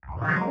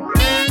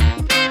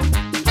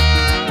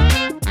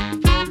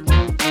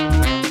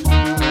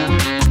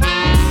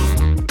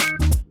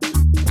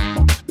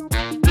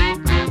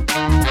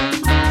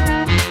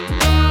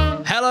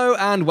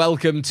and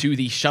welcome to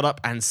the Shut Up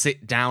and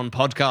Sit Down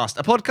podcast,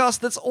 a podcast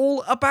that's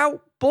all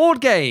about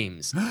board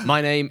games. My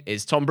name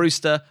is Tom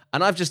Brewster,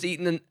 and I've just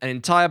eaten an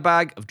entire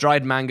bag of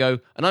dried mango,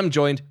 and I'm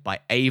joined by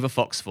Ava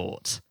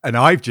Foxfort. And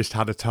I've just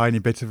had a tiny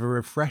bit of a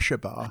refresher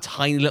bar.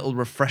 Tiny little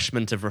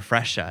refreshment of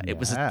refresher. It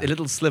was a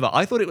little sliver.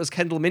 I thought it was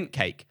Kendall mint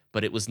cake,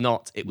 but it was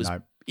not. It was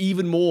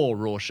even more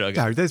raw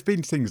sugar. No, there's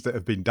been things that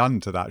have been done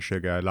to that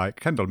sugar. Like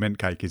Kendall mint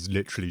cake is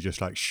literally just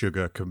like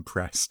sugar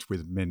compressed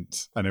with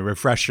mint. And a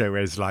refresher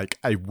is like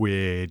a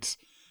weird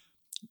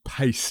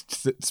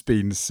paste that's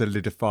been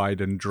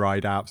solidified and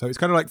dried out. So it's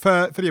kind of like,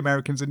 for the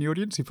Americans in the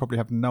audience who probably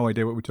have no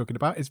idea what we're talking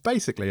about, it's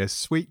basically a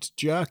sweet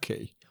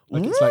jerky.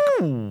 Like it's like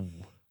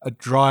a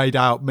dried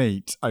out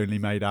meat only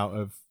made out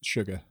of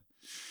sugar.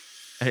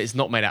 It's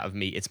not made out of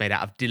meat. It's made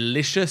out of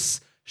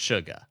delicious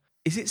sugar.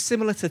 Is it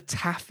similar to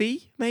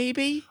taffy,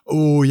 maybe?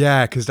 Oh,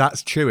 yeah, because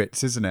that's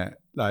Chewits, isn't it?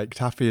 Like,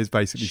 taffy is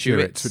basically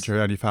Chewits. Chewits, which I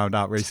only found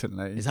out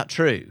recently. Is that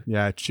true?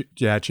 Yeah,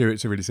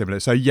 Chewits are really similar.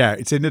 So, yeah,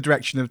 it's in the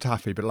direction of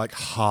taffy, but like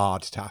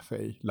hard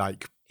taffy.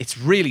 Like, it's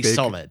really big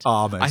solid.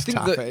 Armour's I think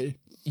taffy. that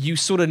you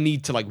sort of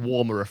need to like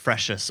warm a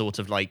refresher sort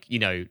of like, you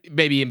know,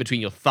 maybe in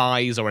between your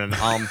thighs or in an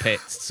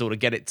armpit to sort of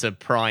get it to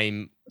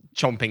prime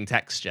chomping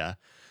texture.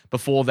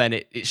 Before then,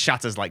 it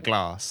shatters like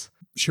glass.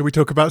 Should we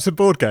talk about some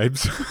board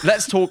games?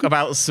 Let's talk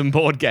about some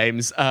board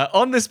games.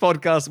 On this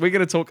podcast, we're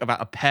going to talk about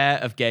a pair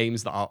of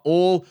games that are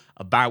all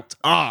about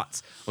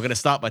art. We're going to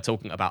start by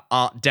talking about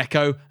Art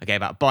Deco, a game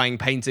about buying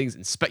paintings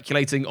and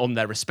speculating on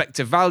their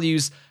respective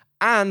values.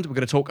 And we're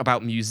going to talk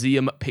about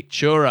Museum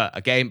Pictura, a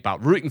game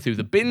about rooting through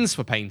the bins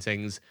for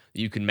paintings that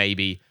you can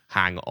maybe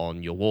hang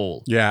on your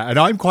wall. Yeah, and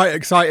I'm quite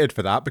excited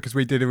for that because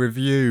we did a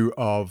review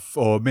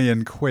me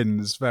and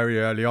Quinn's very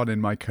early on in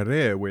my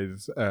career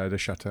with the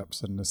Shut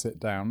Ups and the Sit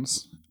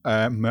Downs.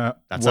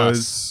 That's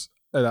us.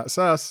 That's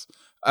us.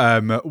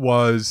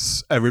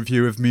 Was a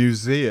review of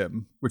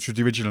Museum, which was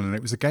the original, and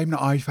it was a game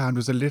that I found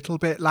was a little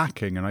bit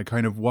lacking, and I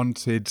kind of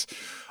wanted...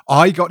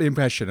 I got the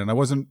impression, and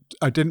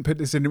I didn't put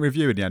this in the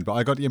review in the end, but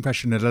I got the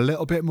impression that a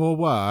little bit more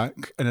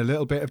work and a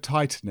little bit of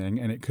tightening,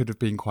 and it could have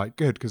been quite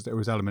good because there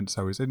was elements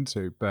I was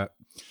into.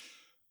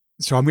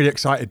 So I'm really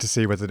excited to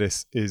see whether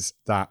this is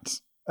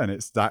that, and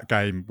it's that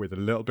game with a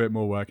little bit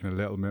more work and a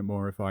little bit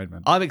more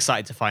refinement. I'm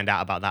excited to find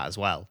out about that as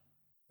well.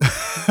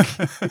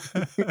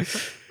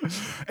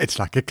 It's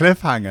like a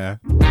cliffhanger.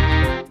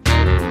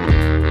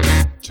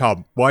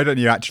 Tom, why don't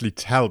you actually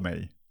tell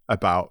me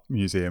about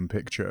Museum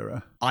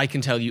Pictura? I can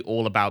tell you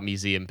all about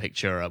Museum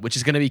Pictura, which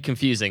is going to be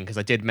confusing because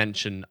I did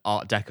mention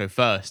Art Deco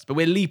first, but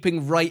we're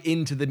leaping right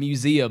into the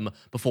museum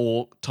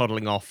before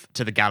toddling off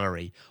to the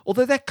gallery,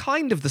 although they're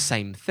kind of the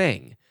same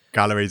thing.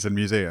 Galleries and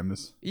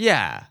museums?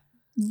 Yeah.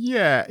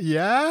 Yeah.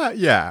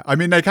 I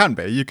mean, they can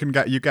be. You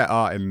get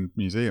art in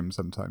museums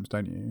sometimes,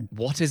 don't you?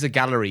 What is a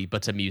gallery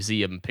but a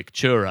Museum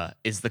Pictura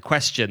is the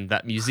question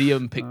that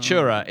Museum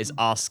Pictura is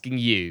asking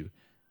you.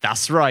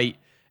 That's right.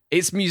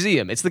 It's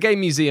Museum. It's the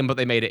game Museum, but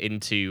they made it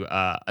into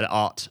an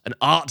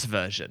art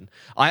version.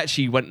 I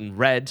actually went and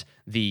read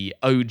the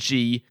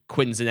OG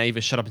Quinn's and Ava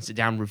Shut Up and Sit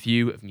Down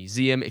review of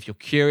Museum. If you're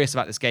curious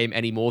about this game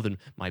any more than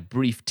my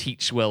brief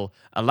teach will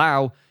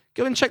allow,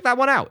 go and check that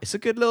one out. It's a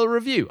good little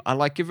review. I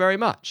like it very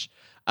much.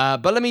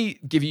 But let me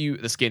give you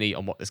the skinny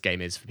on what this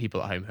game is for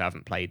people at home who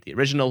haven't played the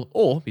original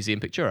or Museum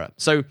Pictura.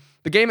 So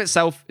the game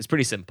itself is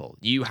pretty simple.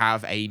 You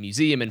have a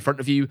museum in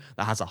front of you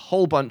that has a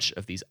whole bunch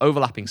of these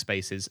overlapping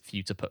spaces for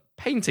you to put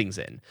paintings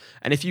in.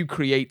 And if you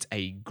create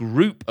a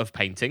group of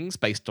paintings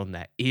based on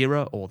their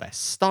era or their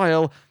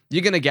style,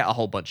 you're going to get a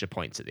whole bunch of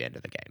points at the end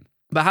of the game.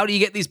 But how do you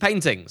get these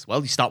paintings?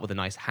 Well, you start with a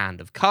nice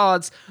hand of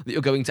cards that you're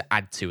going to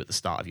add to at the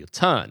start of your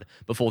turn,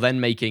 before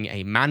then making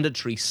a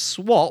mandatory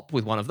swap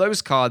with one of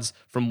those cards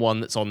from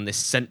one that's on this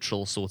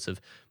central sort of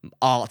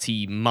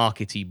arty,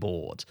 markety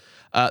board.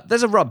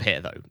 There's a rub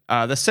here,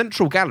 though. The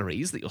central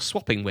galleries that you're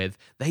swapping with,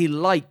 they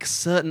like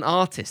certain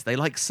artists, they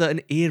like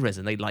certain eras,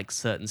 and they like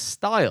certain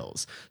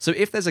styles. So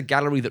if there's a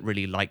gallery that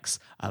really likes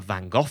a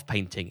Van Gogh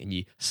painting and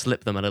you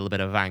slip them a little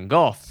bit of Van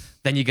Gogh,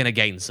 then you're going to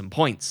gain some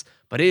points.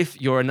 But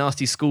if you're a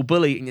nasty school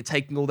bully and you're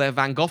taking all their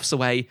Van Goghs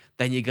away,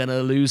 then you're going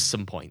to lose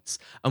some points.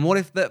 And what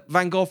if the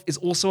Van Gogh is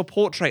also a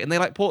portrait and they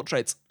like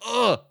portraits?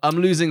 Ugh, I'm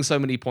losing so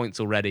many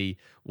points already.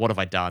 What have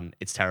I done?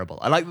 It's terrible.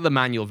 I like that the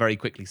manual very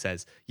quickly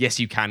says,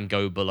 yes, you can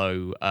go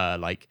below,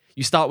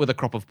 you start with a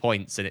crop of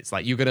points and it's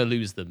like, you're going to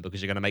lose them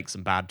because you're going to make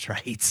some bad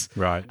trades.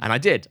 Right. And I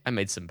did. I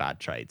made some bad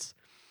trades.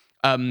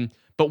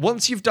 But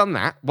once you've done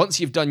that, once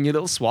you've done your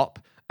little swap,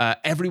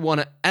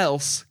 everyone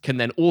else can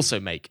then also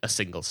make a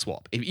single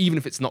swap. Even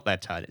if it's not their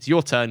turn, it's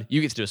your turn,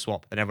 you get to do a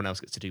swap, and everyone else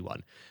gets to do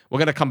one. We're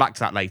going to come back to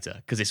that later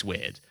because it's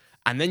weird.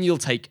 And then you'll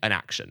take an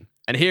action.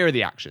 And here are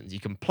the actions. You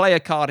can play a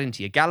card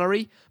into your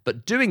gallery,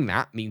 but doing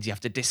that means you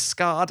have to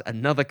discard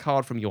another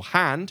card from your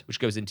hand, which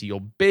goes into your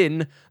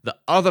bin that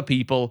other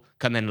people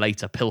can then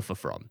later pilfer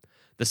from.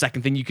 The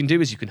second thing you can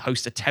do is you can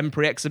host a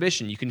temporary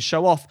exhibition. You can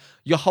show off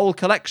your whole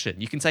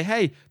collection. You can say,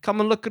 hey, come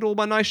and look at all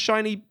my nice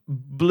shiny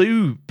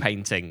blue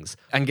paintings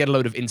and get a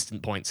load of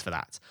instant points for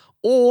that.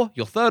 Or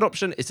your third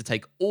option is to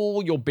take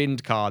all your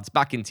binned cards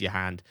back into your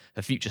hand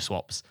for future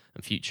swaps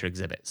and future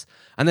exhibits.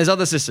 And there's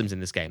other systems in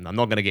this game that I'm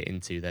not going to get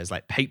into. There's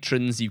like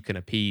patrons you can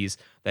appease.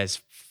 There's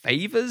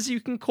favors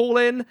you can call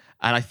in.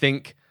 And I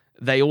think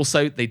they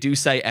do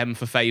say M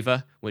for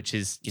favor, which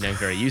is,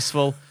 very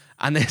useful.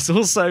 And there's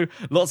also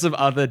lots of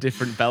other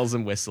different bells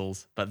and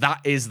whistles. But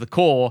that is the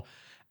core.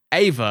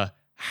 Ava,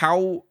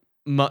 how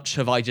much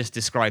have I just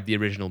described the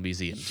original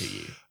museum to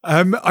you?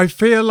 I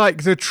feel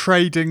like the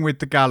trading with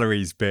the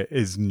galleries bit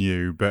is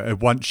new, but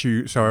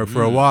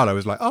for a while I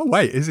was like, oh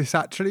wait, is this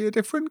actually a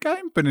different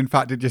game? But in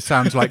fact, it just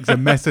sounds like the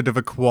method of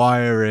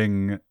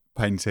acquiring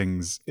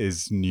paintings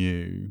is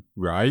new,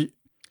 right?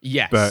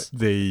 Yes. But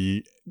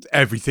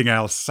everything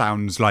else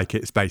sounds like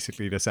it's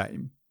basically the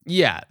same.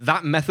 Yeah,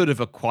 that method of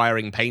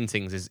acquiring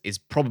paintings is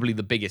probably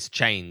the biggest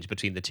change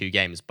between the two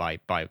games by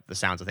the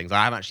sounds of things.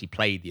 I haven't actually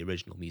played the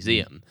original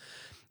museum.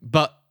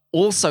 But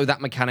also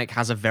that mechanic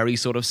has a very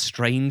sort of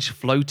strange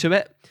flow to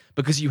it,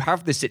 because you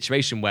have this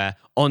situation where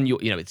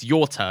it's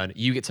your turn,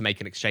 you get to make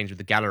an exchange with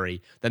the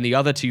gallery, then the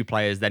other two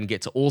players then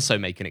get to also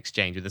make an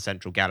exchange with the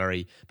central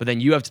gallery, but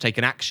then you have to take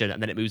an action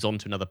and then it moves on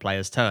to another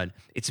player's turn.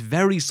 It's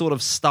very sort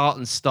of start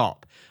and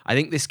stop. I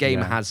think this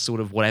game has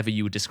sort of whatever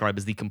you would describe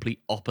as the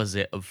complete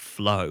opposite of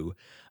flow.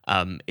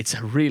 It's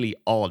a really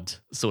odd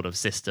sort of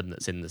system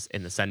that's in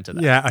the center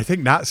there. Yeah, I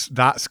think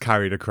that's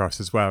carried across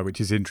as well, which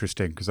is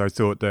interesting, because I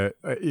thought that,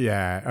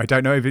 I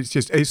don't know if it's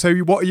just... So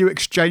what are you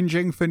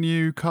exchanging for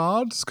new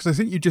cards? Because I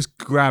think you just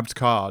grabbed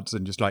cards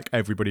and just like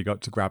everybody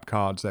got to grab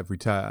cards every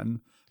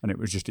turn, and it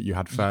was just that you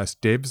had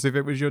first dibs if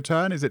it was your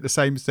turn. Is it the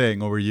same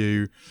thing, or are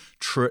you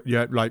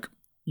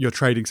you're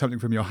trading something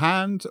from your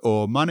hand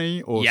or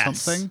money or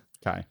something?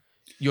 Okay.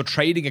 You're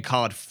trading a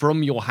card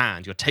from your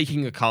hand. You're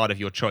taking a card of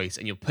your choice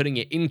and you're putting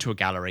it into a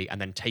gallery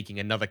and then taking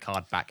another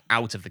card back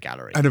out of the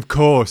gallery. And of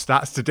course,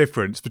 that's the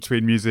difference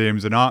between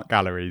museums and art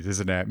galleries,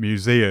 isn't it?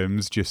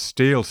 Museums just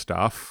steal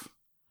stuff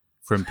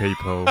from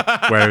people,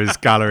 whereas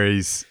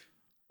galleries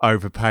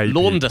overpay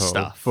launder people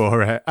stuff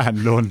for it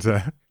and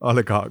launder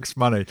oligarchs'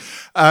 money.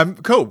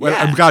 Cool. Well,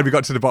 Yeah. I'm glad we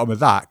got to the bottom of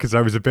that, because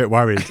I was a bit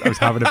worried. I was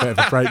having a bit of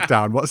a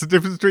breakdown. What's the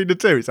difference between the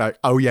two? It's like,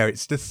 oh yeah,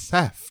 it's the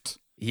theft.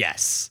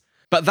 Yes.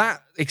 But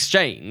that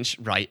exchange,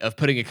 right, of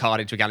putting a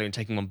card into a gallery and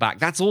taking one back,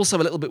 that's also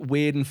a little bit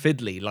weird and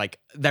fiddly. Like,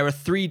 there are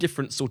three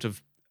different sort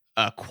of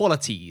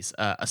qualities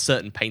a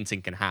certain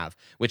painting can have,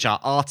 which are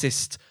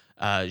artist,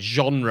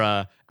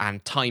 genre,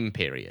 and time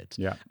period.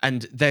 Yeah.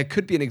 And there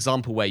could be an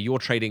example where you're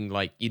trading,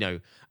 like,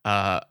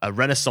 a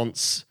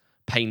Renaissance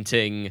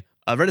painting,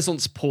 a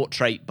Renaissance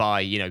portrait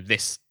by,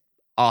 this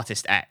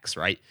artist X,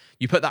 right?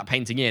 You put that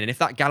painting in, and if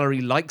that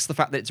gallery likes the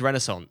fact that it's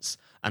Renaissance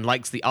and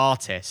likes the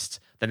artist,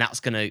 then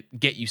that's going to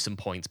get you some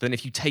points. But then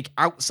if you take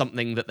out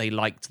something that they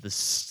liked the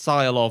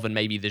style of and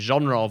maybe the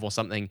genre of or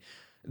something,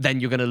 then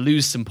you're going to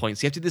lose some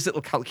points. You have to do this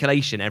little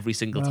calculation every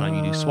single time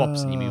you do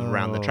swaps and you move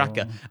around the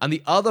tracker. And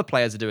the other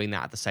players are doing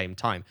that at the same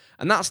time.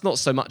 And that's not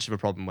so much of a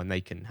problem when they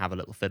can have a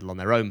little fiddle on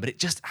their own, but it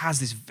just has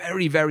this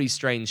very, very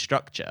strange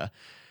structure.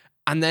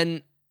 And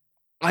then,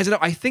 I don't know,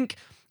 I think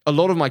a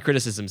lot of my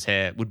criticisms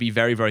here would be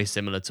very, very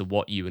similar to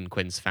what you and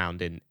Quince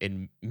found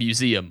in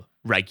Museum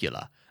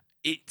Regular.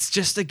 It's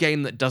just a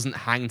game that doesn't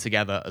hang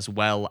together as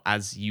well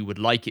as you would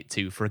like it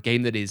to for a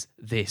game that is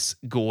this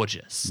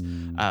gorgeous,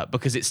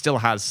 because it still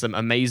has some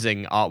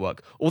amazing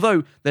artwork.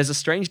 Although there's a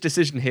strange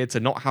decision here to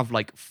not have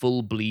like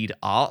full bleed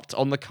art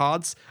on the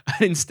cards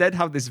and instead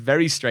have this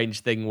very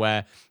strange thing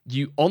where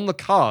on the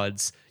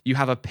cards, you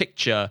have a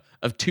picture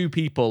of two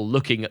people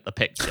looking at the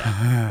picture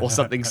or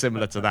something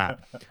similar to that.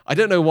 I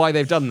don't know why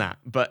they've done that,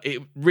 but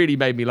it really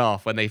made me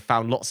laugh when they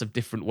found lots of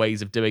different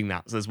ways of doing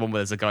that. So there's one where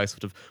there's a guy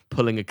sort of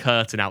pulling a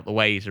curtain out the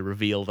way to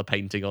reveal the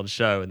painting on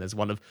show, and there's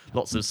one of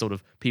lots of sort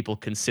of people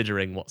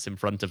considering what's in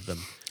front of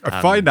them.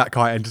 I find that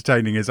quite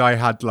entertaining, as I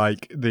had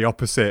like the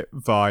opposite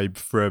vibe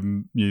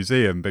from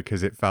Museum,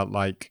 because it felt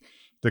like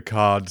the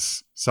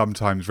cards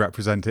sometimes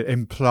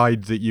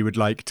implied that you would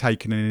like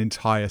taken an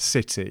entire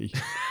city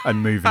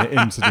and moving it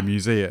into the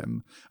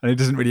museum. And it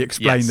doesn't really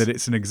explain that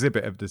it's an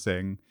exhibit of the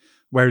thing.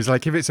 Whereas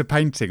like if it's a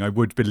painting, I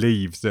would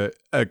believe that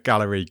a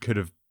gallery could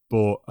have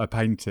bought a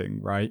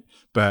painting, right?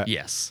 But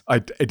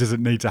it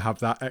doesn't need to have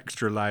that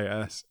extra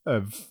layer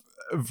of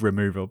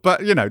removal.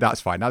 But, that's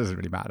fine. That doesn't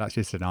really matter. That's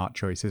just an art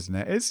choice, isn't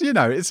it? It's,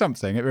 it's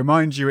something. It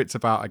reminds you it's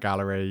about a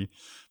gallery,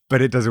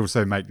 but it does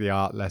also make the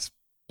art less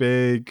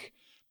big.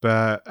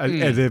 But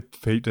do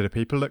the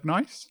people look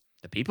nice?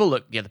 The people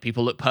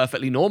look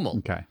perfectly normal.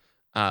 Okay.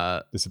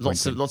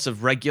 Lots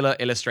of regular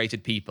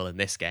illustrated people in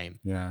this game.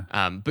 Yeah.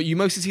 But you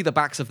mostly see the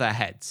backs of their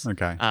heads.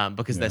 Okay.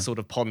 Because they're sort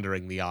of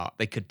pondering the art.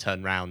 They could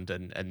turn around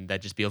and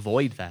there'd just be a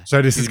void there.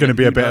 So this is going to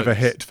be a bit of a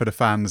hit for the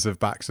fans of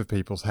backs of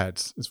people's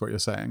heads, is what you're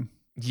saying.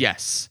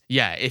 Yes.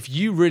 Yeah. If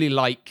you really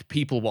like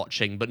people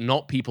watching, but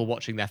not people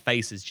watching their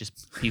faces,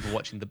 just people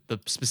watching the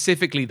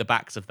specifically the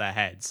backs of their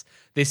heads,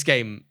 this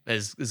game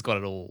has got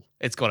it all.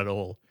 It's got it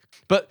all.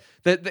 But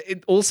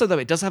also, though,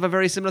 it does have a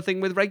very similar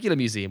thing with regular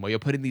museum, where you're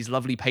putting these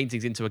lovely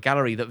paintings into a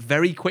gallery that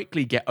very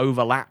quickly get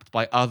overlapped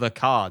by other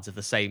cards of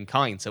the same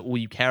kind. So all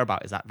you care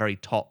about is that very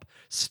top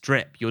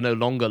strip. You're no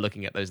longer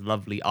looking at those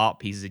lovely art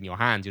pieces in your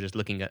hands. You're just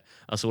looking at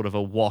a sort of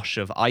a wash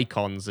of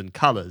icons and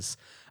colors.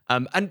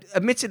 And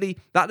admittedly,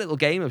 that little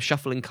game of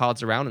shuffling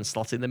cards around and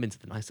slotting them into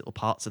the nice little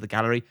parts of the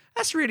gallery,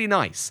 that's really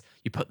nice.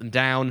 You put them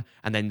down,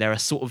 and then there are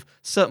sort of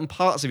certain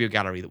parts of your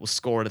gallery that will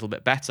score a little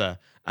bit better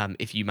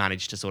if you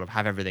manage to sort of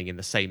have everything in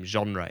the same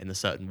genre in the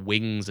certain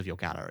wings of your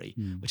gallery,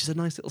 which is a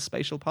nice little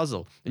spatial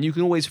puzzle. And you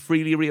can always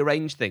freely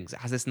rearrange things. It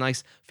has this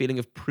nice feeling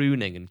of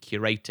pruning and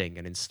curating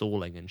and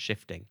installing and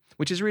shifting,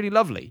 which is really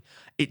lovely.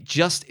 It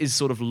just is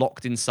sort of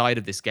locked inside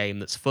of this game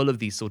that's full of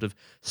these sort of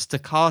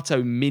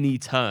staccato mini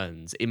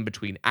turns in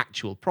between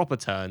actual proper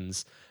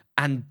turns.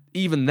 And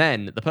even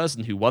then, the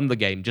person who won the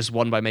game just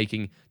won by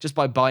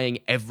buying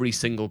every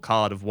single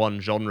card of one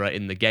genre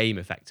in the game,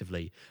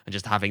 effectively, and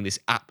just having this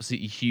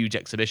absolutely huge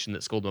exhibition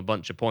that scored them a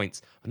bunch of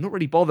points, and not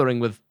really bothering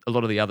with a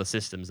lot of the other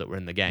systems that were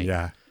in the game.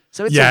 Yeah.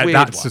 So it's a weird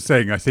that's one. the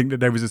thing. I think that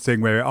there was a thing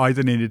where it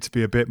either needed to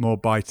be a bit more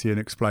bitey and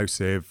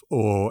explosive,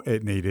 or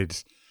it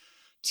needed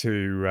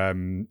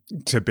to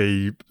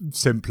be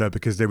simpler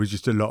because there was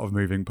just a lot of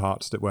moving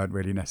parts that weren't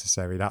really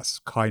necessary. That's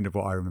kind of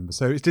what I remember.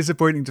 So it's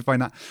disappointing to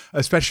find that,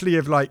 especially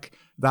if like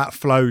that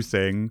flow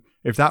thing,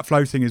 if that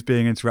flow thing is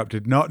being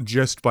interrupted not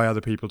just by other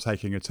people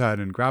taking a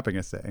turn and grabbing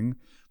a thing,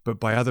 but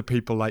by other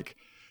people like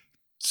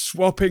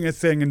swapping a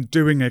thing and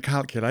doing a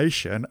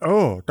calculation.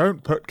 Oh,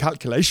 don't put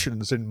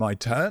calculations in my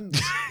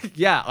turns.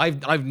 Yeah,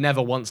 I've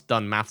never once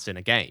done maths in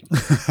a game.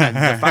 And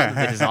the fact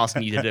that it is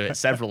asking you to do it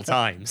several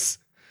times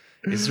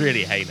is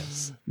really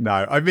heinous.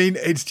 No, I mean,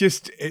 it's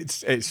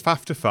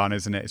faff to fun,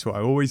 isn't it? It's what I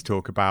always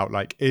talk about.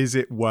 Like, is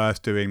it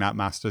worth doing that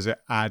maths? Does it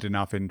add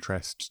enough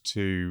interest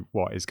to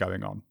what is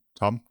going on?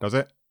 Tom, does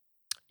it?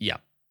 Yeah.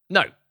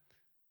 No.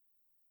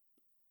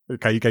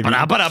 Okay, you gave me...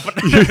 I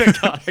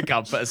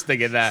can't put a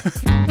sting in there.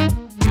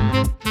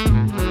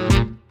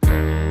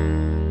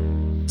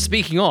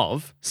 Speaking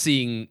of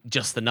seeing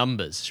just the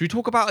numbers, should we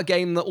talk about a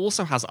game that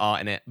also has art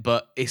in it,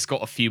 but it's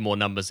got a few more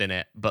numbers in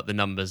it, but the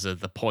numbers are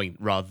the point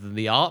rather than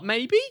the art,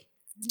 maybe?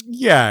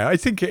 Yeah, I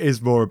think it is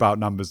more about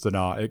numbers than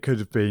art. It could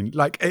have been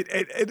like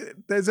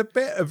there's a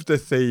bit of the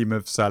theme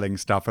of selling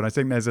stuff, and I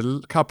think there's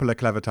a couple of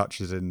clever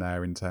touches in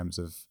there in terms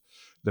of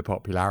the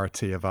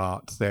popularity of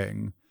art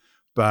thing,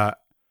 but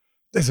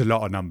there's a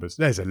lot of numbers.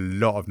 There's a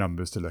lot of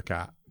numbers to look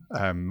at.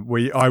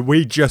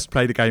 We just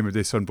played a game of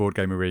this on Board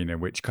Game Arena,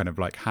 which kind of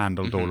like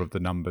handled all of the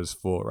numbers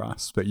for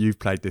us. But you've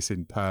played this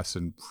in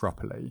person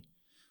properly,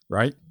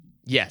 right?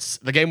 Yes.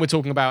 The game we're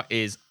talking about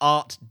is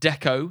Art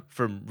Deco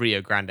from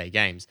Rio Grande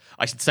Games.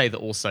 I should say that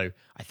also,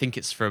 I think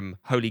it's from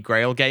Holy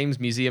Grail Games,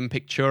 Museum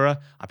Pictura.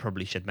 I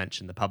probably should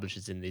mention the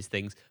publishers in these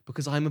things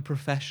because I'm a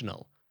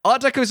professional.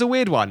 Art Deco is a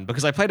weird one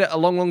because I played it a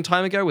long, long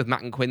time ago with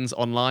Matt and Quinn's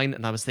online,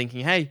 and I was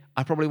thinking, hey,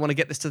 I probably want to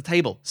get this to the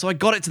table. So I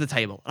got it to the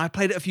table, and I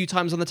played it a few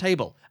times on the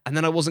table, and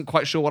then I wasn't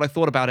quite sure what I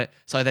thought about it,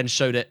 so I then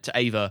showed it to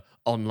Ava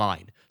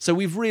online. So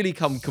we've really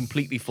come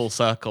completely full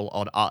circle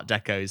on Art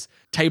Deco's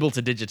table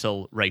to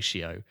digital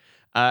ratio.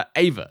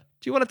 Ava,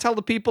 do you want to tell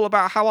the people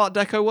about how Art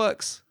Deco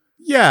works?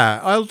 Yeah,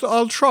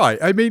 I'll try.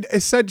 I mean,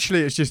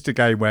 essentially, it's just a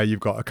game where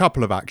you've got a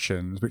couple of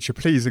actions, which are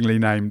pleasingly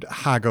named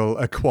Haggle,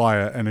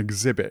 Acquire, and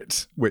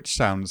Exhibit, which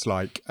sounds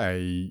like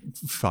a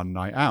fun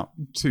night out,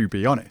 to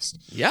be honest.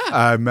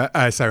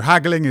 Yeah. So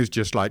haggling is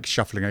just like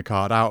shuffling a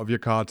card out of your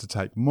card to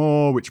take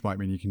more, which might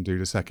mean you can do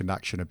the second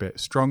action a bit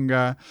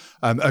stronger.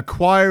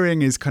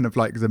 Acquiring is kind of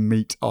like the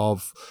meat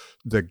of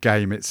the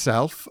game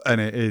itself,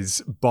 and it is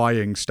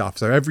buying stuff.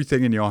 So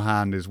everything in your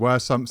hand is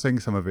worth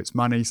something. Some of it's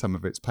money, some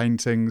of it's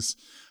paintings.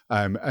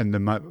 And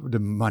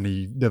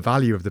the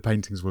value of the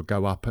paintings will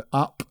go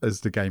up as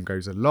the game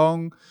goes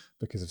along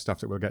because of stuff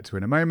that we'll get to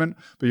in a moment.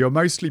 But you're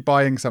mostly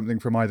buying something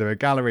from either a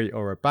gallery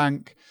or a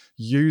bank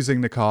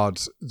using the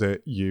cards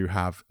that you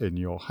have in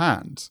your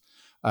hand.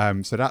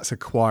 So that's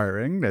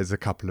acquiring. There's a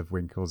couple of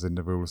wrinkles in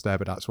the rules there,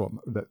 but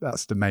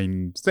that's the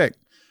main thing.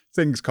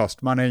 Things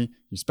cost money.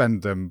 You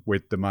spend them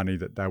with the money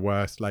that they're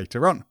worth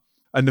later on.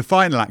 And the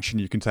final action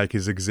you can take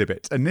is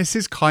exhibit. And this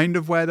is kind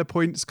of where the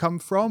points come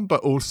from,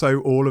 but also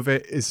all of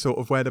it is sort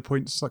of where the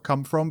points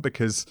come from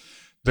because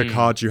the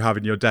cards you have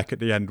in your deck at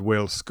the end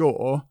will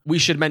score. We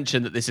should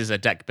mention that this is a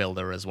deck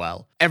builder as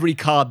well. Every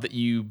card that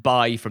you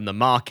buy from the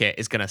market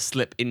is going to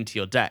slip into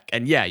your deck.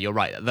 And yeah, you're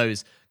right.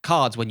 Those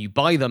cards, when you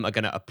buy them, are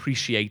going to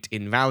appreciate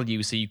in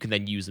value, so you can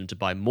then use them to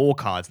buy more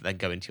cards that then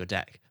go into your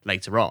deck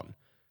later on.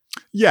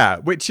 Yeah,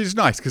 which is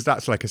nice because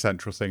that's like a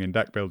central thing in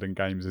deck building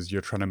games is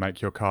you're trying to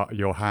make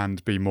your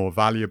hand be more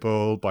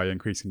valuable by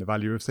increasing the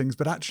value of things,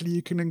 but actually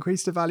you can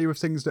increase the value of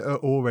things that are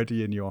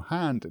already in your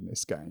hand in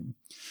this game.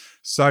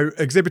 So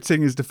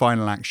exhibiting is the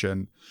final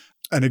action,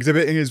 and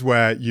exhibiting is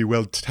where you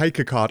will take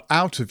a card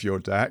out of your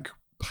deck,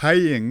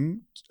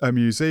 paying a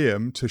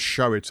museum to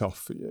show it off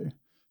for you.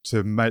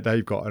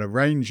 They've got a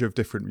range of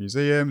different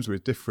museums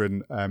with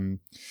different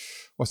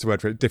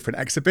different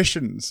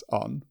exhibitions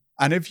on.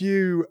 And if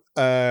you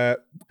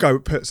go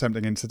put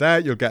something into there,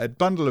 you'll get a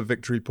bundle of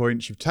victory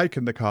points. You've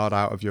taken the card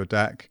out of your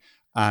deck,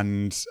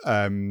 and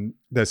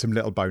there's some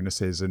little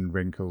bonuses and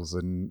wrinkles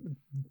and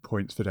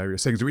points for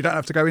various things. We don't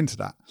have to go into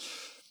that.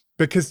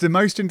 Because the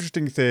most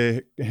interesting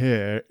thing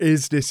here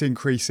is this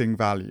increasing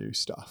value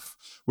stuff,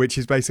 which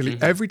is basically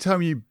every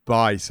time you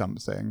buy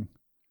something,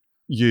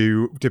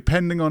 you,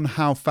 depending on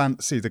how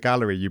fancy the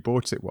gallery you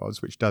bought it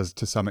was, which does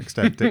to some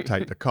extent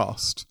dictate the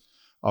cost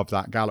of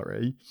that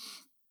gallery,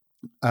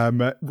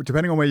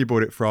 depending on where you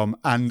bought it from,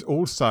 and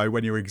also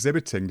when you're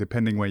exhibiting,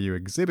 depending where you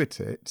exhibit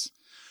it,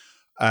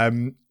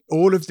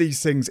 all of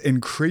these things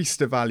increase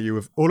the value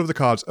of all of the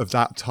cards of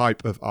that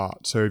type of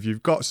art. So if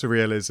you've got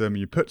surrealism,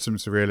 you put some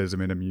surrealism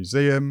in a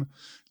museum,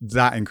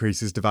 that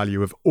increases the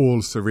value of all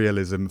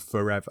surrealism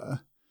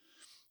forever.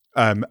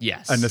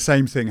 Yes. And the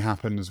same thing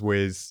happens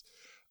with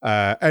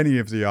any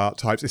of the art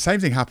types. The same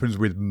thing happens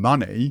with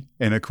money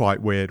in a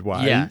quite weird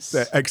way. Yes.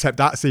 Except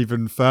that's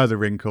even further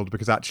wrinkled,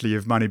 because actually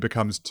if money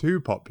becomes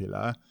too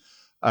popular,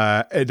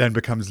 it then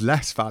becomes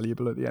less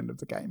valuable at the end of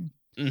the game.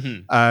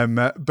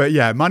 But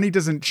yeah, money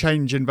doesn't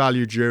change in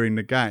value during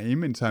the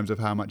game in terms of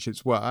how much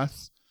it's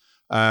worth,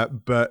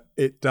 but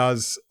it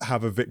does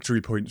have a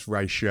victory points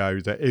ratio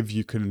that if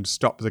you can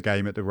stop the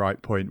game at the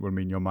right point will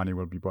mean your money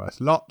will be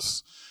worth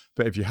lots.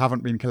 But if you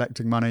haven't been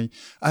collecting money,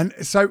 and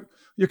so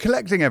you're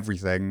collecting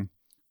everything,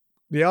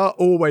 the art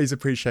always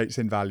appreciates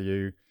in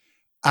value.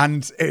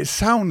 And it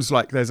sounds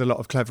like there's a lot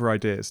of clever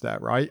ideas there,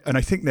 right? And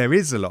I think there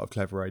is a lot of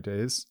clever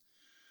ideas.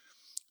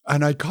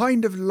 And I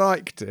kind of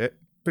liked it,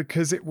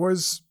 because it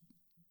was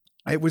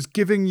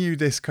giving you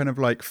this kind of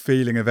like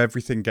feeling of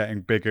everything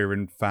getting bigger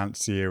and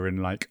fancier,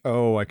 and like,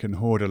 oh, I can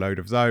hoard a load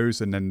of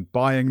those, and then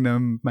buying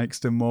them makes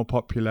them more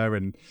popular,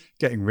 and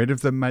getting rid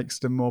of them makes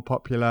them more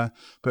popular.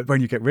 But when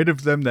you get rid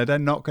of them, they're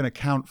then not going to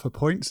count for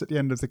points at the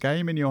end of the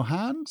game in your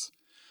hands.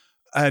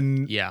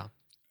 And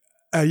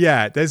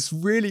there's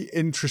really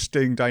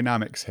interesting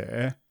dynamics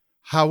here.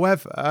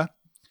 However,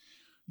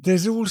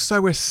 there's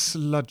also a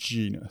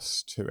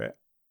sludginess to it.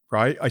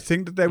 Right? I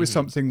think that there was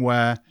something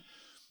where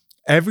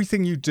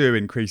everything you do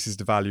increases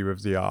the value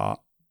of the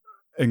art,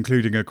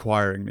 including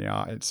acquiring the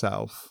art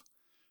itself.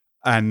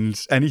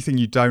 And anything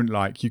you don't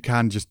like, you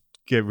can just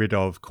get rid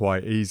of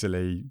quite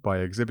easily by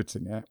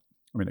exhibiting it.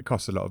 I mean, it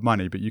costs a lot of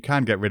money, but you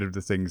can get rid of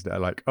the things that are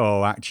like,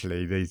 oh,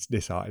 actually,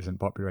 this art isn't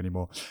popular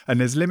anymore. And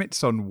there's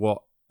limits on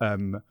what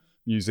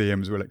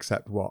museums will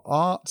accept what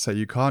art, so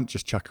you can't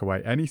just chuck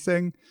away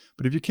anything.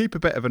 But if you keep a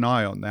bit of an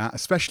eye on that,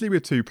 especially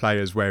with two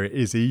players where it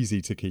is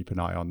easy to keep an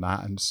eye on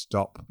that and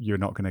stop, you're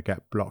not going to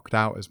get blocked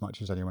out as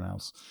much as anyone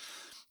else.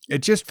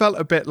 It just felt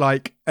a bit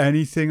like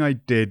anything I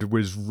did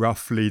was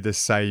roughly the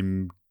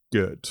same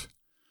good.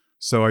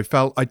 So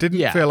I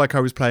didn't feel like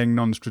I was playing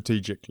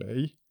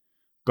non-strategically,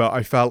 but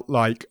I felt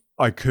like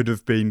I could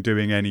have been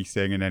doing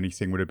anything and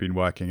anything would have been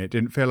working. It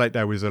didn't feel like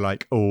there was a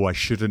like, oh, I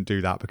shouldn't do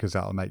that because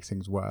that'll make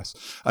things worse.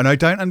 And I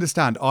don't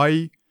understand.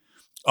 I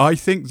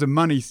think the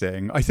money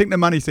thing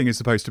is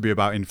supposed to be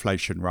about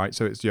inflation, right?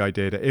 So it's the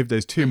idea that if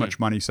there's too much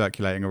money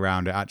circulating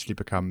around, it actually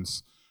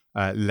becomes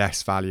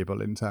less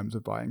valuable in terms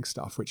of buying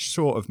stuff, which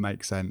sort of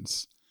makes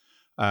sense.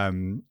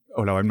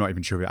 Although I'm not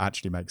even sure it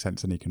actually makes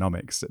sense in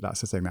economics that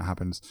that's the thing that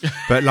happens.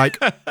 But like,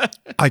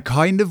 I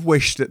kind of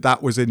wish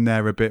that was in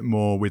there a bit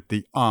more with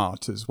the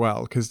art as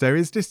well, because there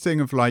is this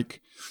thing of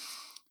like,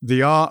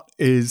 the art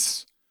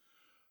is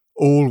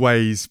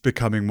always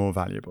becoming more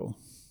valuable.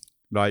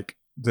 Like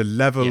the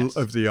level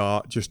of the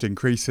art just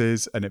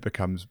increases and it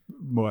becomes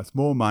worth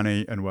more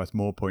money and worth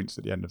more points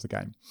at the end of the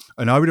game.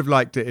 And I would have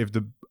liked it if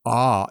the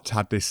art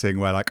had this thing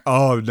where like,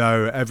 oh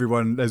no,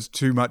 there's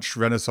too much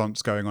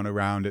Renaissance going on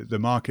around it, the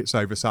market's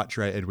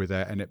oversaturated with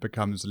it and it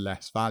becomes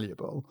less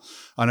valuable.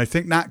 And I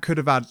think that could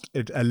have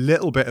added a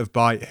little bit of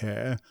bite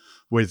here,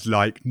 with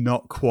like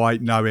not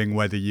quite knowing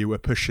whether you were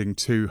pushing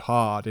too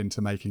hard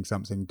into making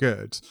something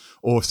good,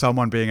 or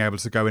someone being able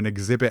to go and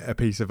exhibit a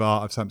piece of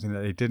art of something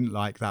that they didn't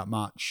like that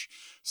much,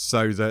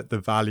 so that the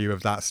value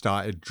of that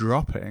started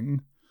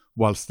dropping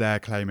whilst they're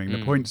claiming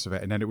the points of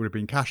it. And then it would have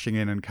been cashing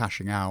in and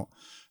cashing out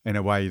in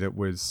a way that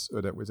was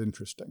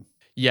interesting.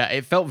 Yeah,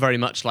 it felt very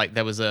much like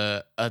there was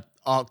a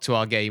arc to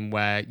our game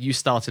where you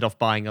started off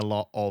buying a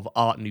lot of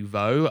Art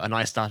Nouveau and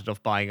I started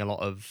off buying a lot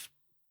of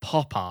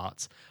pop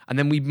art, and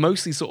then we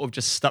mostly sort of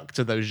just stuck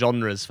to those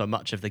genres for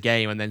much of the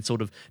game, and then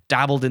sort of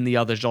dabbled in the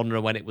other genre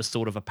when it was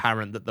sort of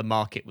apparent that the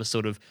market was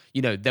sort of,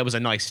 you know, there was a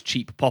nice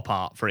cheap pop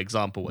art, for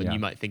example, and you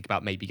might think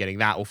about maybe getting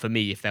that. Or for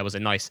me, if there was a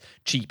nice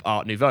cheap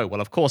Art Nouveau,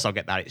 well, of course I'll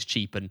get that, it's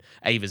cheap, and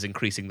Ava's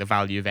increasing the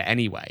value of it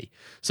anyway.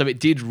 So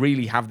it did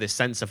really have this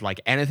sense of like,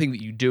 anything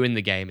that you do in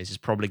the game is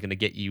just probably going to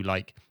get you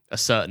like a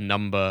certain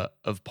number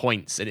of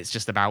points, and it's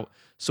just about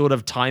sort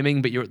of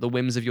timing, but you're at the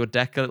whims of your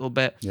deck a little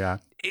bit. Yeah.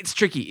 It's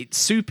tricky.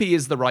 Soupy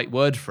is the right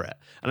word for it.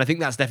 And I think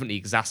that's definitely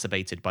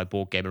exacerbated by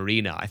Board Game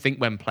Arena. I think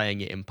when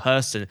playing it in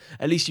person,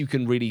 at least you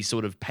can really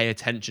sort of pay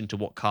attention to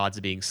what cards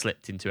are being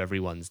slipped into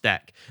everyone's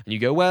deck. And you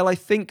go, well, I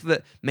think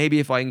that maybe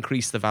if I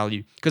increase the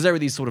value, because there are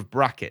these sort of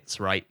brackets,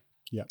 right?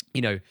 Yeah.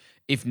 You know,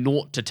 if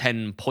 0 to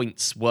 10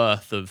 points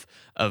worth of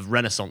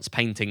Renaissance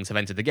paintings have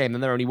entered the game,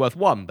 then they're only worth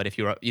 1. But if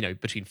you're,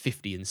 between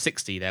 50 and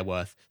 60, they're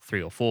worth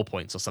 3 or 4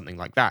 points or something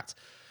like that.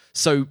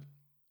 So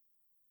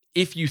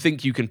if you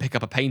think you can pick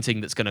up a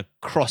painting that's going to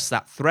cross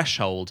that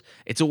threshold,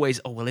 it's always,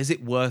 is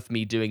it worth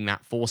me doing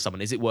that for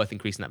someone? Is it worth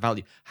increasing that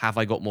value? Have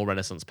I got more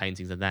Renaissance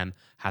paintings than them?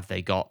 Have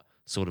they got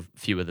sort of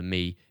fewer than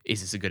me?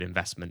 Is this a good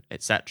investment,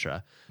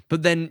 etc.?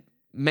 But then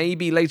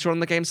maybe later on in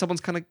the game,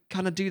 someone's kind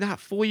of do that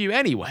for you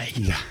anyway.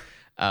 Yeah.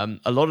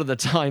 A lot of the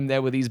time,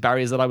 there were these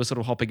barriers that I was sort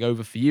of hopping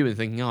over for you and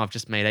thinking, I've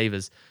just made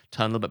Ava's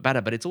turn a little bit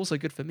better, but it's also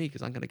good for me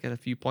because I'm going to get a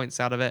few points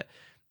out of it.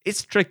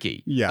 It's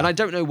tricky. Yeah. And I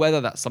don't know whether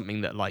that's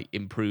something that like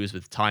improves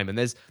with time. And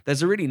there's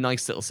a really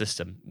nice little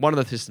system. One of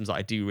the systems that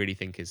I do really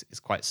think is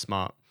quite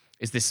smart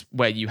is this,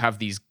 where you have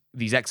these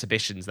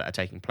exhibitions that are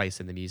taking place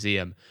in the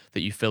museum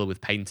that you fill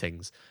with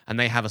paintings, and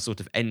they have a sort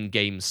of end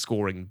game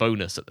scoring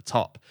bonus at the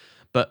top.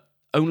 But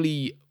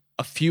only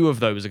a few of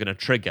those are going to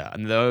trigger,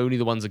 and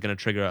the ones that are going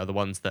to trigger are the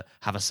ones that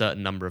have a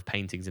certain number of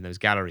paintings in those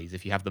galleries.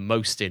 If you have the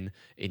most in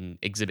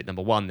exhibit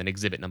number 1, then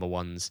exhibit number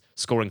 1's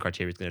scoring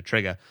criteria is going to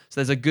trigger. So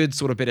there's a good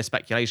sort of bit of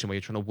speculation where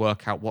you're trying to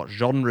work out what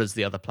genres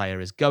the other player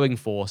is going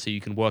for, so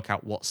you can work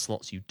out what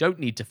slots you don't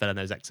need to fill in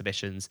those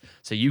exhibitions,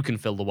 so you can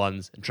fill the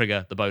ones and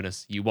trigger the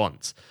bonus you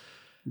want.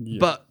 Yeah.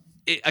 But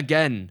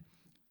again,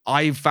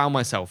 I found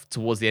myself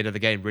towards the end of the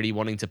game really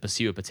wanting to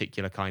pursue a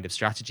particular kind of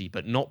strategy,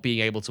 but not being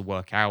able to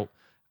work out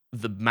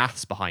the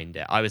maths behind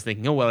it. I was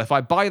thinking, if I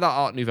buy that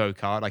Art Nouveau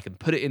card, I can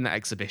put it in that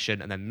exhibition,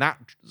 and then that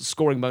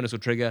scoring bonus will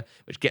trigger,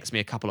 which gets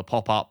me a couple of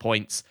pop art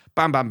points.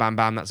 Bam, bam, bam,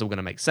 bam. That's all going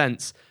to make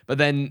sense. But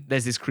then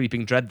there's this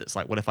creeping dread that's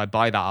like, if I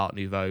buy that Art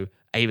Nouveau,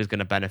 Ava's going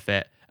to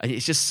benefit. And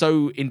it's just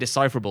so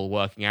indecipherable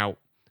working out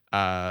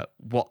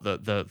what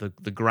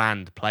the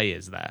grand play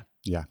is there.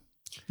 Yeah.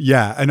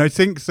 Yeah, and I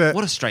think that...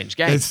 What a strange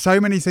game. There's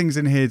so many things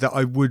in here that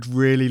I would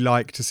really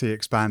like to see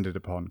expanded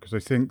upon, because I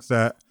think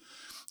that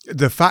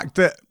the fact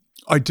that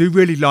I do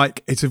really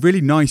like, it's a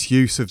really nice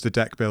use of the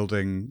deck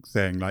building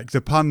thing. Like,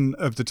 the pun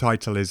of the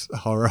title is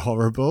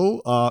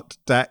horrible, Art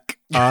Deck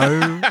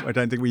O. I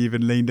don't think we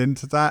even leaned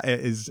into that. It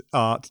is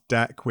Art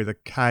Deck with a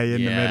K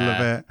in the middle of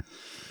it.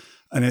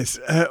 And it's,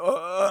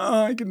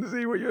 I can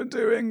see what you're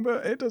doing,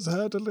 but it does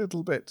hurt a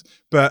little bit.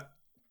 But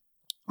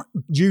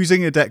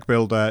using a deck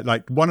builder,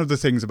 like, one of the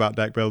things about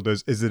deck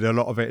builders is that a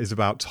lot of it is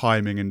about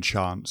timing and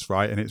chance,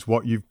 right? And it's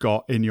what you've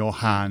got in your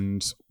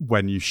hand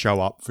when you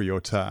show up for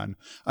your turn.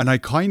 And I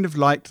kind of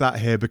liked that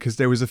here, because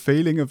there was a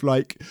feeling of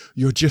like,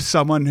 you're just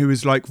someone who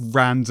is like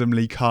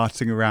randomly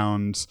carting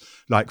around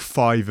like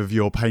 5 of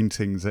your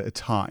paintings at a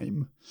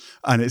time.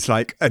 And it's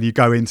like, and you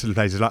go into the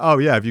place, it's like,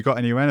 have you got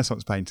any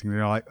Renaissance painting? And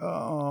you're like,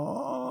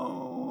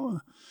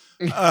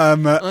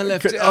 I've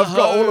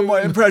got all of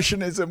my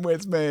impressionism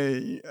with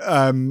me,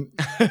 and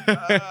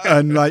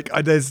like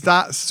there's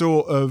that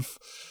sort of,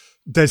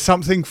 there's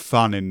something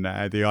fun in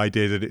there, the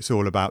idea that it's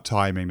all about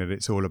timing, that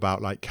it's all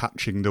about like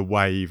catching the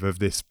wave of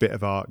this bit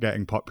of art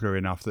getting popular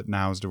enough that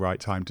now's the right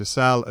time to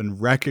sell, and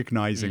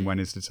recognizing when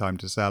is the time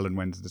to sell and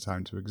when's the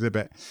time to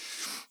exhibit.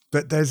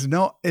 But there's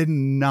not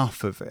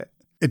enough of it.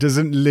 It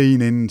doesn't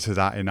lean into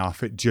that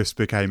enough. It just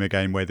became a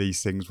game where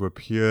these things were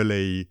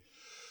purely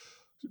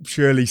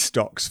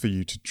stocks for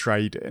you to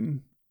trade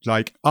in.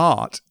 Like,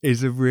 art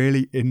is a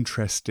really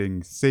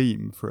interesting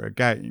theme for a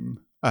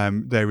game.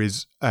 There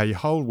is a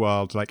whole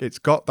world, like, it's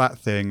got that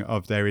thing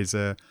of, there is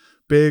a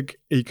big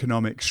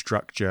economic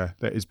structure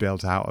that is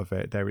built out of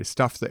it. There is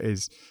stuff that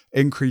is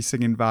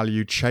increasing in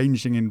value,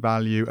 changing in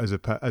value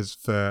as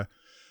for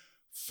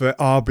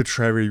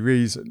arbitrary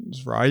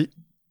reasons, right?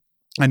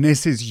 And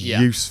this is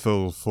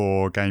useful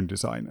for game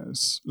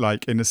designers.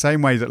 Like, in the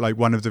same way that, like,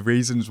 one of the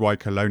reasons why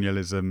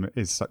colonialism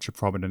is such a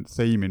prominent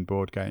theme in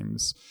board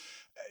games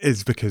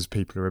is because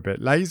people are a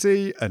bit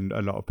lazy, and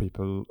a lot of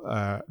people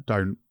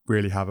don't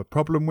really have a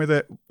problem with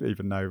it,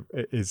 even though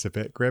it is a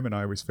bit grim. And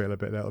I always feel a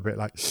little bit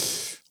like,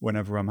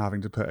 whenever I'm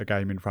having to put a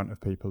game in front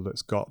of people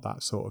that's got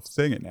that sort of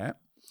thing in it.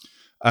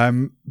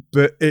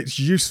 But it's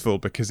useful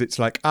because it's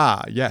like,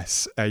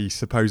 yes, a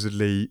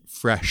supposedly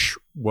fresh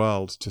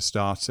world to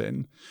start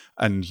in,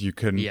 and you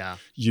can,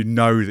 you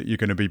know that you're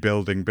going to be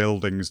building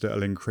buildings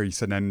that'll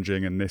increase an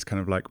engine and this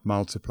kind of like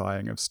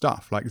multiplying of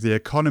stuff. Like, the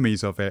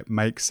economies of it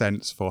make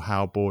sense for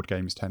how board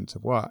games tend to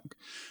work.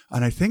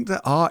 And I think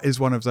that art is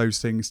one of those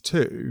things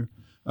too.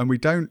 And we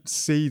don't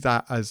see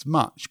that as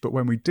much, but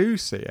when we do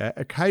see it,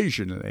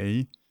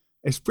 occasionally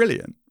it's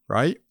brilliant,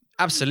 right?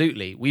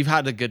 Absolutely. We've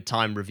had a good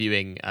time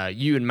reviewing.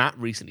 You and Matt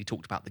recently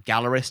talked about The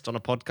Gallerist on a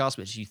podcast,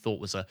 which you thought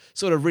was a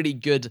sort of really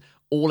good,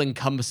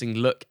 all-encompassing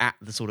look at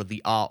the sort of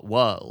the art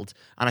world.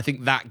 And I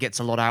think that gets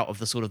a lot out of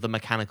the sort of the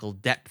mechanical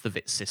depth of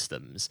its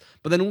systems.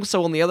 But then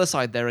also on the other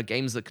side, there are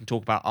games that can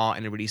talk about art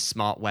in a really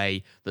smart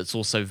way that's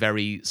also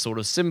very sort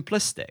of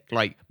simplistic,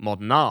 like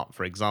Modern Art,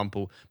 for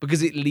example,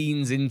 because it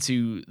leans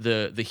into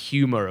the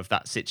humor of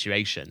that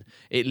situation.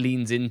 It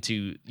leans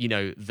into,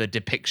 the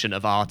depiction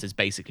of art as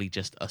basically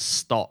just a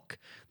stock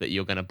that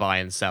you're going to buy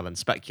and sell and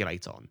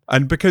speculate on.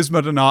 And because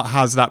modern art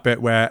has that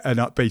bit where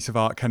a piece of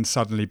art can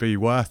suddenly be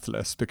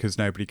worthless because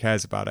nobody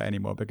cares about it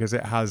anymore, because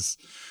it has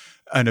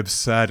an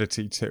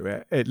absurdity to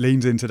it, it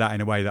leans into that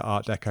in a way that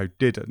Art Deco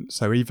didn't.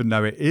 So even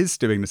though it is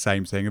doing the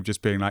same thing of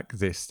just being like,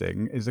 this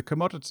thing is a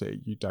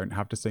commodity, you don't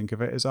have to think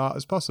of it as art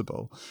as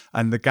possible.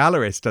 And the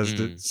Gallerist does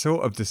the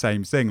sort of the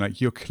same thing. Like,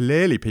 you're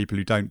clearly people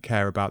who don't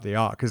care about the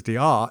art, because the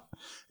art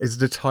is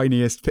the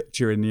tiniest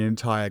picture in the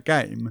entire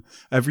game.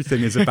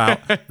 Everything is about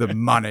the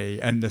money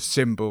and the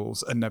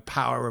symbols and the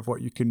power of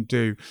what you can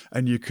do,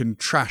 and you can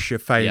trash your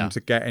fame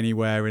to get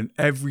anywhere, and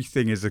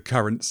everything is a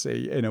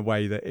currency in a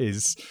way that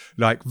is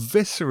like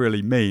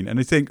viscerally mean. And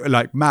I think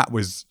like Matt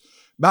was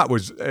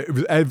it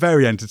was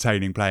very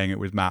entertaining playing it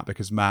with Matt,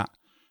 because Matt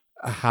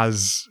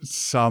has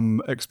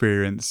some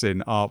experience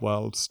in art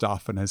world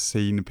stuff and has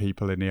seen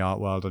people in the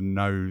art world and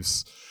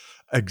knows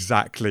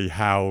exactly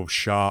how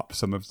sharp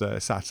some of the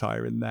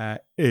satire in there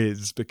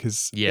is,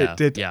 because it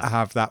did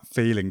have that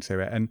feeling to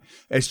it. And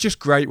it's just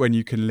great when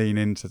you can lean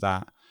into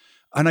that.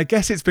 And I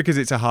guess it's because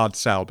it's a hard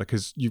sell,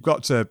 because you've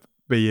got to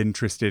be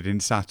interested in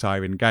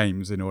satire in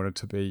games in order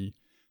to be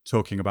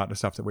talking about the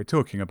stuff that we're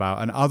talking about.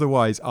 And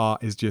otherwise,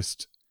 art is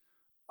just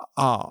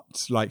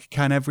art. Like,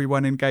 can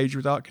everyone engage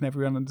with art? Can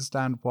everyone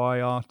understand why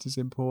art is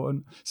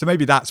important? So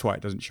maybe that's why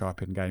it doesn't show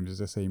up in games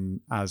as a theme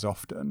as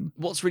often.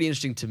 What's really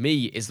interesting to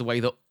me is the way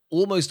that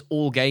almost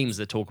all games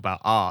that talk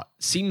about art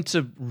seem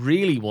to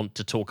really want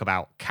to talk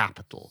about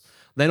capital.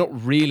 They're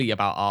not really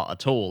about art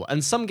at all.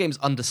 And some games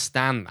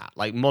understand that.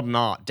 Like, modern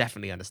art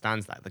definitely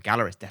understands that. The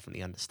Gallerist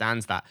definitely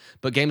understands that.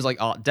 But games like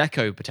Art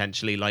Deco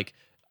potentially, like,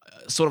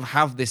 sort of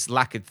have this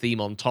lacquered theme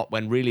on top,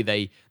 when really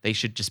they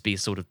should just be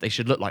sort of, they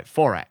should look like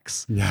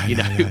Forex.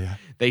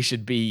 They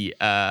should be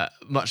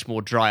much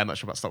more dry,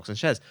 much more about stocks and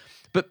shares.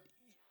 But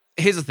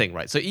here's the thing,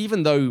 right? So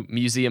even though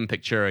Museum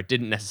Pictura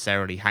didn't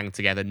necessarily hang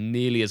together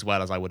nearly as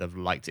well as I would have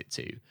liked it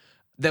to,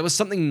 there was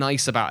something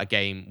nice about a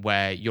game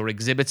where you're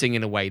exhibiting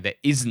in a way that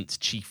isn't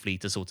chiefly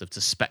to sort of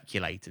to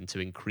speculate and to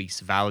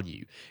increase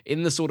value.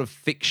 In the sort of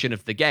fiction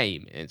of the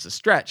game, it's a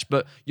stretch,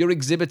 but you're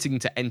exhibiting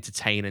to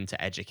entertain and to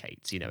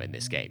educate, in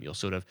this game. You're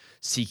sort of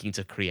seeking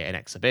to create an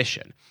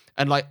exhibition.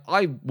 And like,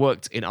 I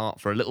worked in art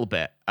for a little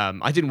bit.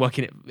 I didn't work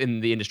in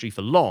the industry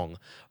for long,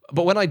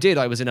 but when I did,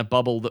 I was in a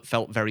bubble that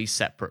felt very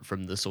separate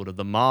from the sort of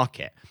the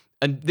market.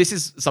 And this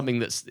is something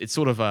it's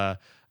sort of a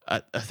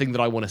thing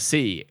that I want to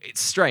see.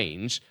 It's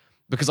strange,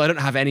 because I don't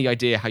have any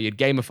idea how you'd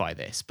gamify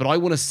this, but I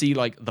want to see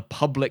like the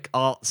public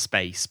art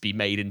space be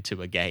made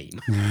into a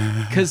game.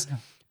 Because,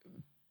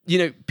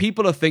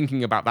 people are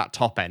thinking about that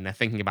top end. They're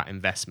thinking about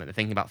investment. They're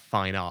thinking about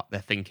fine art.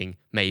 They're thinking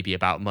maybe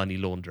about money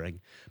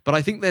laundering. But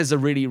I think there's a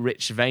really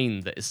rich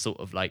vein that is sort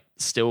of like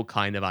still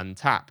kind of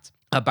untapped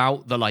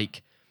about the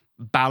like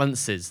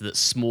balances that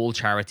small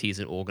charities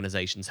and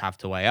organizations have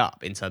to weigh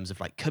up in terms of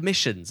like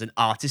commissions and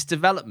artist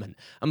development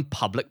and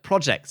public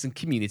projects and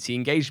community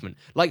engagement.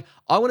 Like,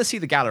 I want to see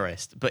the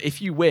Gallerist, but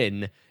if you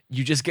win,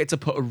 you just get to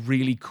put a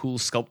really cool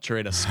sculpture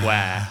in a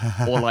square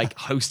or like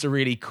host a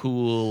really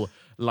cool,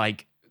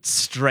 like,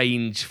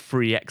 strange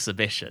free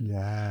exhibition.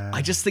 Yeah.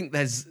 I just think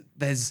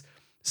there's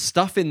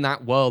stuff in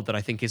that world that I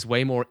think is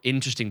way more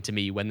interesting to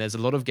me, when there's a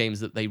lot of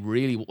games that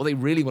what they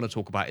really want to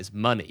talk about is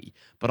money.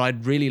 But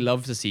I'd really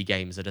love to see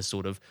games that are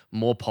sort of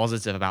more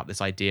positive about this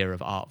idea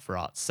of art for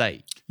art's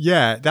sake.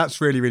 Yeah,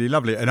 that's really, really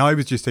lovely. And I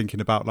was just thinking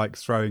about like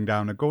throwing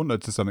down a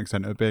gauntlet to some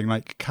extent of being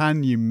like,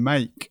 can you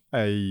make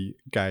a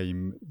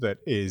game that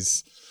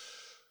is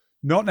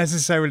not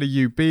necessarily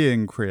you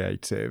being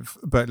creative,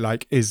 but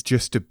like is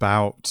just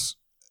about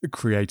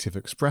creative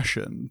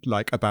expression,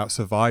 like about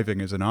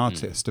surviving as an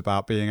artist,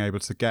 about being able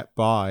to get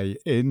by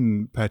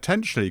in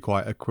potentially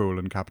quite a cruel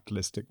and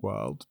capitalistic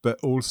world, but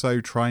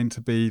also trying to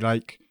be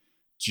like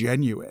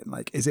genuine.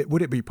 Like,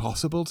 would it be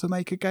possible to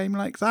make a game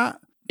like that?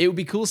 It would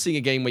be cool seeing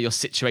a game where you're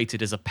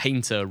situated as a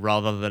painter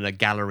rather than a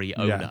gallery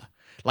owner.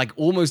 Like,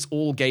 almost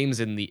all games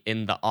in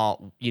the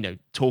art,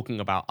 talking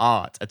about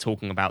art are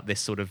talking about this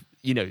sort of,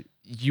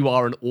 you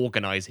are an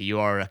organizer, you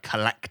are a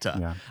collector.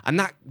 Yeah. And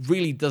that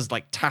really does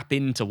like tap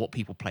into what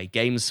people play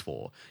games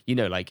for.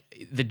 Like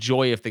the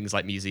joy of things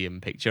like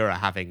Museum Pictura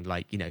having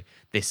like,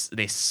 this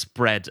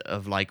spread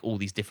of like all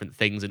these different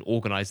things and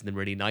organizing them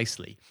really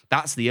nicely.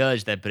 That's the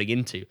urge they're putting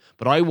into.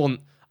 But I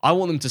want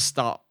them to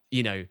start,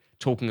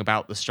 talking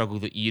about the struggle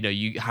that,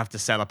 you have to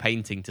sell a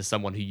painting to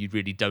someone who you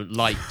really don't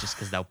like just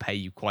because they'll pay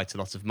you quite a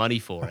lot of money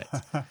for it.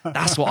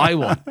 That's what I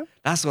want.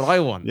 That's what I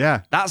want.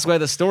 Yeah. That's where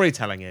the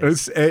storytelling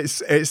is.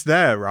 It's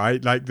there,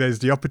 right? Like, there's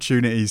the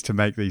opportunities to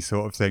make these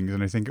sort of things.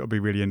 And I think it'll be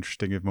really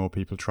interesting if more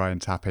people try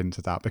and tap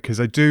into that,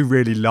 because I do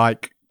really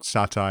like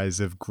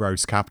satires of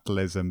gross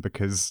capitalism,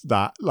 because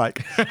that like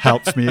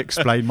helps me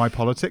explain my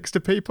politics to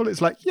people.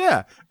 It's like,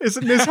 yeah,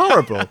 isn't this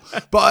horrible?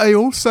 But I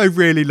also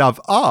really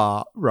love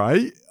art,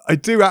 right? I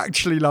do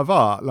actually love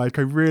art. Like,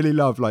 I really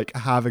love like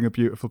having a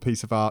beautiful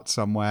piece of art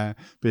somewhere,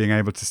 being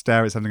able to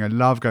stare at something. I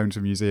love going to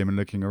a museum and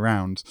looking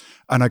around.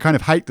 And I kind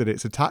of hate that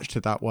it's attached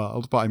to that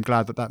world, but I'm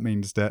glad that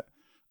means that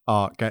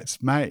art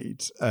gets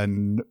made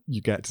and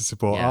you get to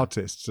support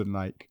artists and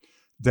like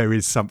there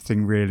is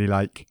something really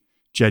like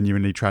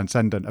genuinely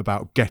transcendent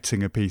about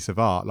getting a piece of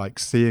art, like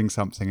seeing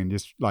something and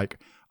just like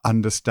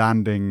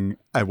understanding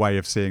a way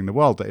of seeing the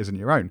world that isn't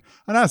your own.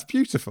 And that's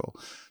beautiful.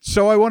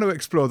 So I want to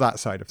explore that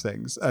side of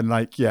things. And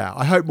like, yeah,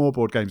 I hope more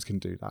board games can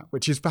do that,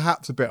 which is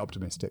perhaps a bit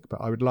optimistic, but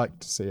I would like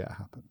to see it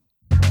happen.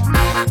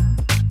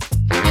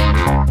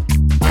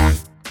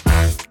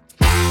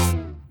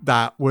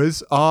 That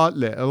was our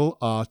little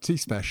arty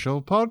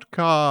special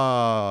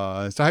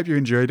podcast. I hope you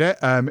enjoyed it.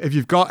 If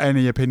you've got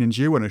any opinions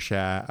you want to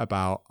share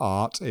about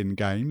art in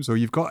games, or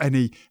you've got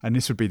any, and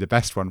this would be the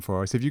best one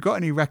for us, if you've got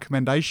any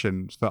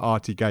recommendations for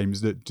arty games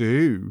that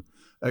do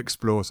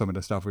explore some of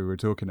the stuff we were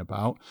talking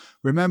about,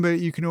 remember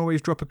you can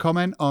always drop a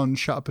comment on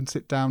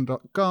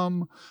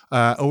shutupandsitdown.com.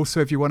 Also,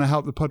 if you want to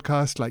help the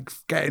podcast like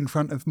get in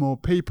front of more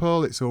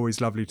people, it's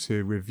always lovely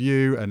to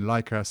review and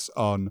like us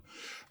on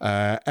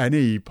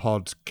any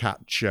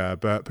podcatcher,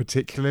 but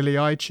particularly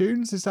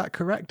iTunes. Is that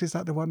correct? Is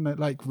that the one that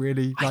like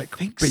really like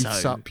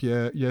beats up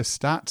your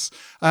stats?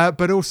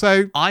 But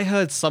also, I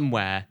heard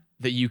somewhere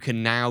that you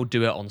can now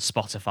do it on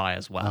Spotify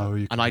as well. Oh,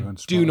 and I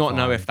do not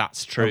know if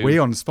that's true. Are we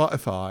on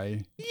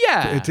Spotify?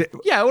 Yeah.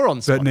 Yeah, we're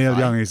on Spotify. But Neil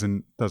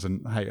Young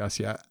doesn't hate us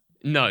yet.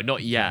 No,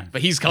 not yet.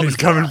 But he's coming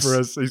for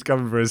us. He's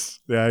coming for us.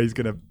 Yeah, he's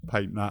going to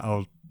paint that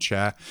old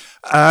chair.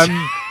 But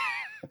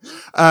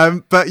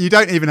you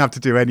don't even have to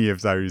do any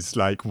of those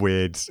like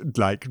weird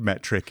like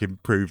metric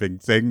improving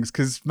things,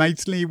 because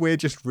mainly we're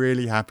just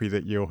really happy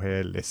that you're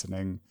here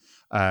listening.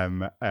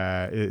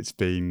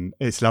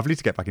 It's lovely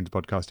to get back into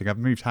podcasting. I've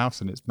moved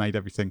house and it's made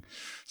everything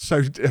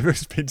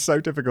it's been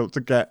so difficult to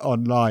get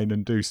online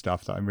and do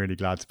stuff that I'm really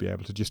glad to be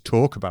able to just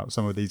talk about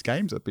some of these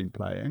games I've been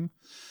playing.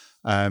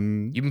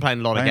 You've been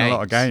playing a lot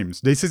of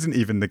games. This isn't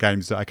even the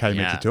games that I came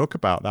in to talk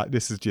about. That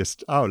this is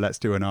just, let's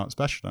do an art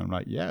special. I'm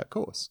like, yeah, of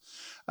course.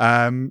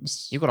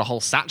 You've got a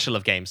whole satchel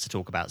of games to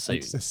talk about soon.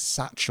 It's a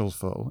satchel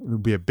full. It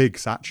would be a big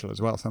satchel as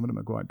well. Some of them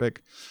are quite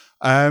big.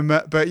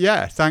 But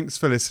yeah, thanks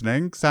for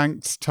listening.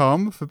 Thanks,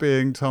 Tom, for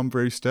being Tom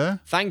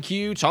Brewster. Thank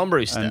you, Tom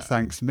Brewster. And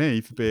thanks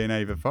me for being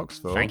Ava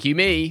Foxford. Thank you,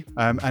 me.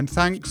 And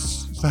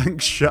thanks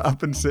Shut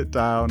Up and Sit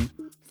Down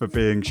for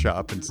being Shut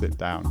Up and Sit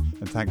Down.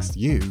 And thanks to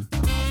you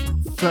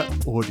for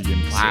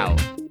audience. Wow,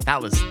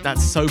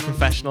 that's so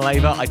professional,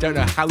 Ava. I don't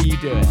know how you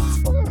do it.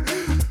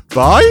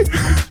 Bye.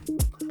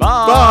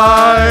 Bye.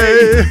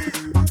 Bye.